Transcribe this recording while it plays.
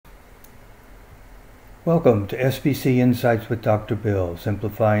Welcome to SPC Insights with Dr. Bill,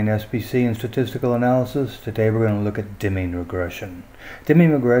 simplifying SPC and statistical analysis. Today we're going to look at Deming regression.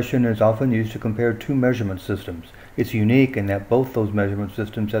 Deming regression is often used to compare two measurement systems. It's unique in that both those measurement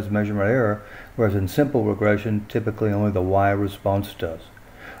systems has measurement error, whereas in simple regression, typically only the Y response does.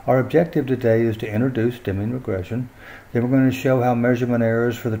 Our objective today is to introduce Deming regression. Then we're going to show how measurement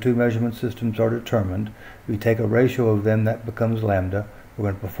errors for the two measurement systems are determined. We take a ratio of them that becomes lambda. We're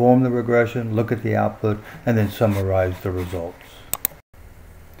going to perform the regression, look at the output, and then summarize the results.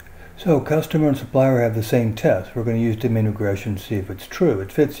 So customer and supplier have the same test. We're going to use Deming regression to see if it's true.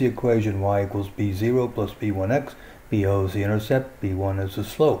 It fits the equation y equals b0 plus b1x. b0 is the intercept, b1 is the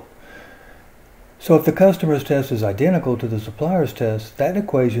slope. So if the customer's test is identical to the supplier's test, that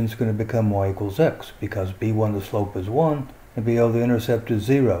equation is going to become y equals x, because b1 the slope is 1 and b0 the intercept is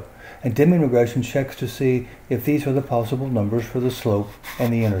 0. And Deming regression checks to see if these are the possible numbers for the slope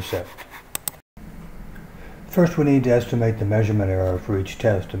and the intercept. First, we need to estimate the measurement error for each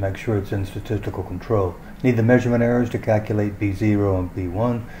test to make sure it's in statistical control. Need the measurement errors to calculate B0 and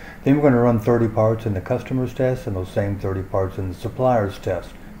B1. Then we're going to run 30 parts in the customer's test and those same 30 parts in the supplier's test,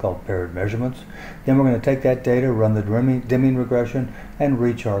 called paired measurements. Then we're going to take that data, run the Deming regression, and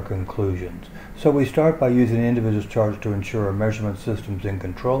reach our conclusions. So we start by using individual charts to ensure our measurement system's in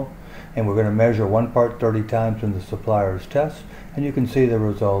control. And we're going to measure one part 30 times in the supplier's test, and you can see the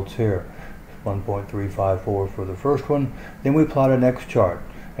results here. 1.354 for the first one. Then we plot an X chart,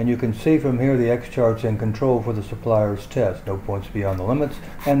 and you can see from here the X chart's in control for the supplier's test. No points beyond the limits,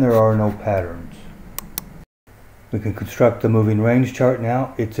 and there are no patterns. We can construct the moving range chart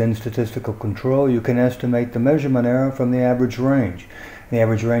now. It's in statistical control. You can estimate the measurement error from the average range. The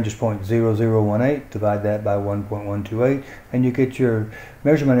average range is 0.0018. Divide that by 1.128, and you get your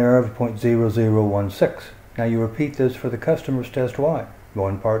measurement error of 0.0016. Now you repeat this for the customer's test Y.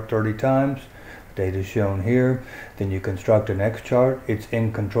 One part 30 times. Data is shown here. Then you construct an X chart. It's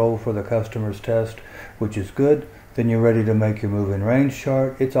in control for the customer's test, which is good. Then you're ready to make your moving range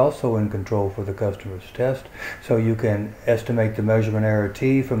chart. It's also in control for the customer's test. So you can estimate the measurement error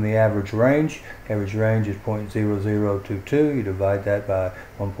T from the average range. Average range is 0.0022. You divide that by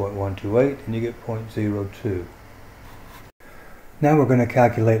 1.128 and you get 0.02. Now we're going to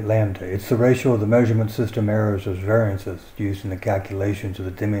calculate lambda. It's the ratio of the measurement system errors as variances used in the calculations of the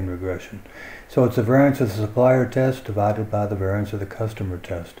Deming regression. So it's the variance of the supplier test divided by the variance of the customer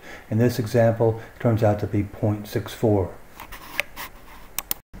test. In this example, it turns out to be 0.64.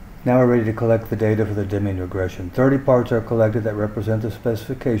 Now we're ready to collect the data for the Deming regression. 30 parts are collected that represent the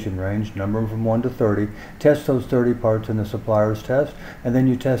specification range, number them from 1 to 30. Test those 30 parts in the supplier's test, and then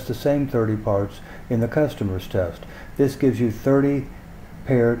you test the same 30 parts in the customer's test. This gives you 30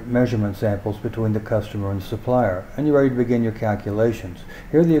 paired measurement samples between the customer and the supplier, and you're ready to begin your calculations.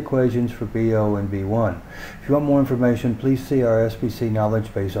 Here are the equations for B0 and B1. If you want more information, please see our SPC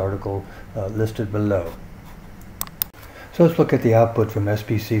Knowledge Base Article listed below. So let's look at the output from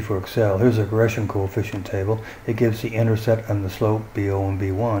SPC for Excel. Here's a regression coefficient table. It gives the intercept and the slope, B0 and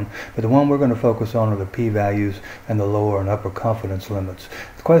B1. But the one we're going to focus on are the p-values and the lower and upper confidence limits.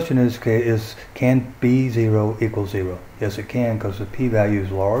 The question is can B0 equal 0? Yes, it can, because the p-value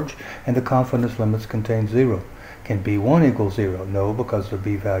is large and the confidence limits contain 0. Can B1 equal 0? No, because the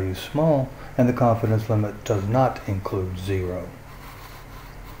b-value is small and the confidence limit does not include 0.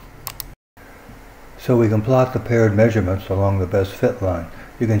 So we can plot the paired measurements along the best fit line.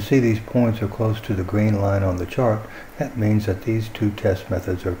 You can see these points are close to the green line on the chart. That means that these two test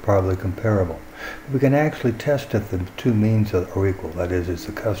methods are probably comparable. We can actually test if the two means are equal. That is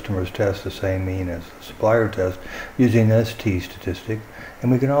the customer's test the same mean as the supplier test using this t statistic. And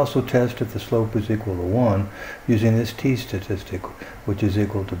we can also test if the slope is equal to 1 using this t statistic, which is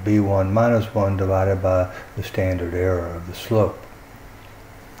equal to b1 minus 1 divided by the standard error of the slope.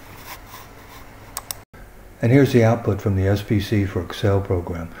 And here's the output from the SPC for Excel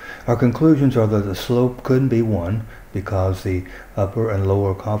program. Our conclusions are that the slope couldn't be 1 because the upper and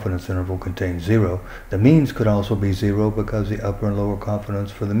lower confidence interval contains 0. The means could also be 0 because the upper and lower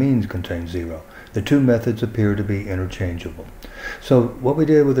confidence for the means contains 0. The two methods appear to be interchangeable. So what we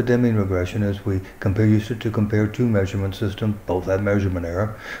did with the Deming regression is we used it to compare two measurement systems. Both had measurement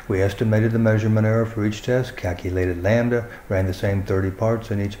error. We estimated the measurement error for each test, calculated lambda, ran the same 30 parts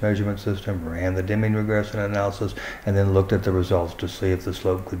in each measurement system, ran the Deming regression analysis, and then looked at the results to see if the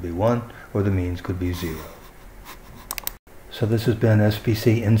slope could be 1 or the means could be 0. So this has been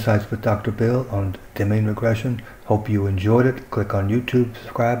SPC Insights with Dr. Bill on Deming regression. Hope you enjoyed it. Click on YouTube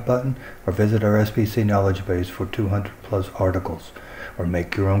subscribe button or visit our SPC Knowledge Base for 200 plus articles, or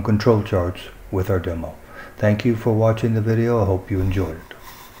make your own control charts with our demo. Thank you for watching the video. I hope you enjoyed it.